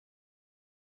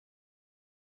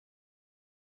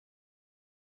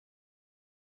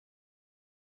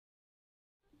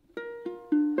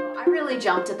I really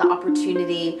jumped at the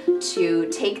opportunity to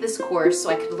take this course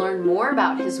so I could learn more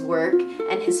about his work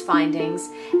and his findings,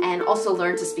 and also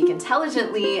learn to speak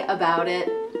intelligently about it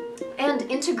and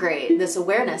integrate this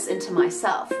awareness into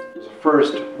myself. It was a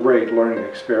first-rate learning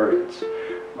experience.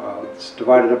 It's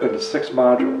divided up into 6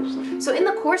 modules. So in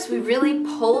the course, we really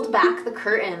pulled back the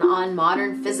curtain on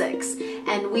modern physics,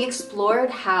 and we explored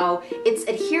how its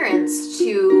adherence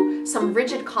to some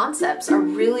rigid concepts are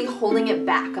really holding it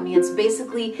back. I mean, it's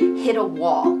basically hit a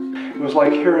wall. It was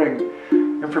like hearing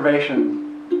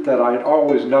information that I'd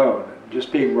always known, and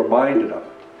just being reminded of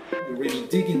it. You really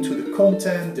dig into the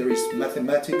content. There is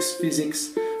mathematics, physics,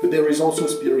 but there is also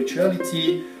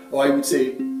spirituality, or I would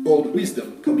say old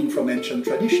wisdom coming from ancient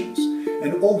traditions,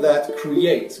 and all that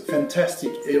creates a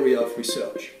fantastic area of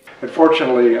research.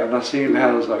 Unfortunately, Nassim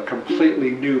has a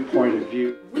completely new point of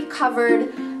view. We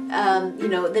covered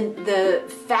the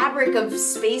fabric of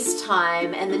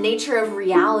space-time and the nature of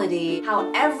reality,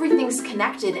 how everything's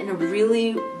connected in a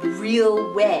really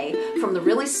real way, from the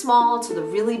really small to the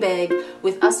really big,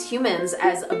 with us humans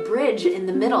as a bridge in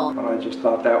the middle. And I just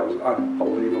thought that was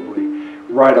unbelievably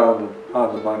right on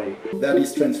the money. That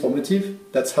is transformative,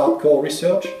 that's hardcore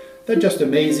research, that's just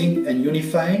amazing and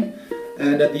unifying,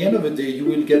 and at the end of the day you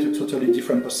will get a totally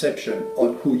different perception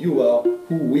on who you are,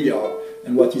 who we are,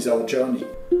 and what is our journey.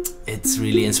 It's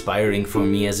really inspiring for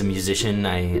me as a musician.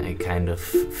 I kind of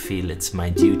feel it's my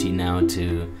duty now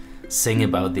to sing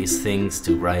about these things,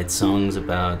 to write songs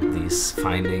about these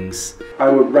findings. I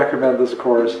would recommend this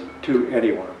course to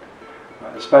anyone,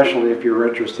 especially if you're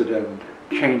interested in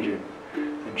changing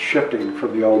and shifting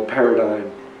from the old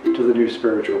paradigm to the new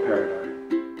spiritual paradigm.